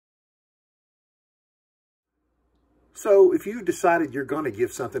So if you decided you're going to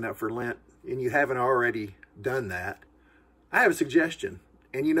give something up for Lent and you haven't already done that, I have a suggestion.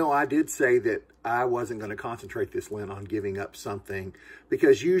 And you know, I did say that I wasn't going to concentrate this Lent on giving up something,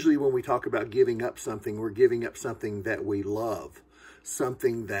 because usually when we talk about giving up something, we're giving up something that we love,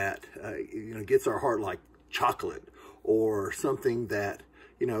 something that, gets our heart, like chocolate, or something that,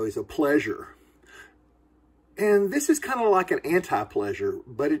 is a pleasure. And this is kind of like an anti-pleasure,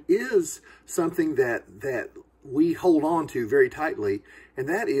 but it is something that we hold on to very tightly. And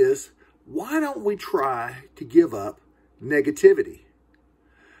that is, why don't we try to give up negativity?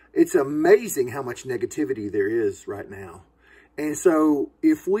 It's amazing how much negativity there is right now. And so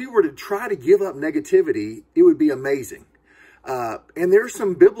if we were to try to give up negativity, it would be amazing. And there's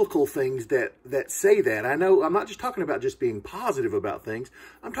some biblical things that say that. I know I'm not just talking about just being positive about things.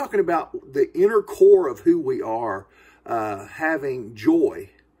 I'm talking about the inner core of who we are, having joy.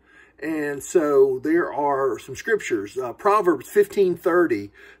 And so there are some scriptures. Proverbs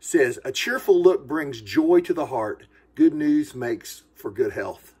 15:30 says, "A cheerful look brings joy to the heart. Good news makes for good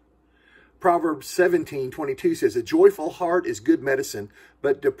health." Proverbs 17:22 says, "A joyful heart is good medicine,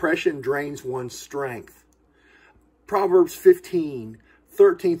 but depression drains one's strength." Proverbs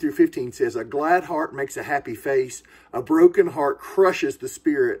 15:13 through 15 says, "A glad heart makes a happy face. A broken heart crushes the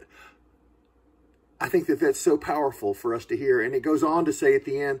spirit." I think that that's so powerful for us to hear. And it goes on to say at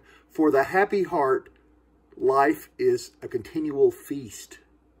the end, "For the happy heart, life is a continual feast."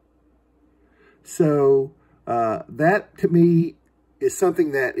 So that to me is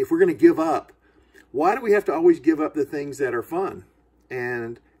something that if we're going to give up, why do we have to always give up the things that are fun?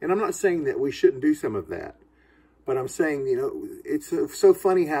 And I'm not saying that we shouldn't do some of that, but I'm saying, it's so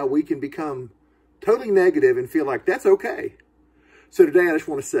funny how we can become totally negative and feel like that's okay. So today I just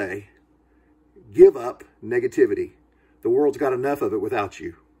want to say, give up negativity. The world's got enough of it without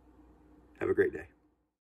you. Have a great day.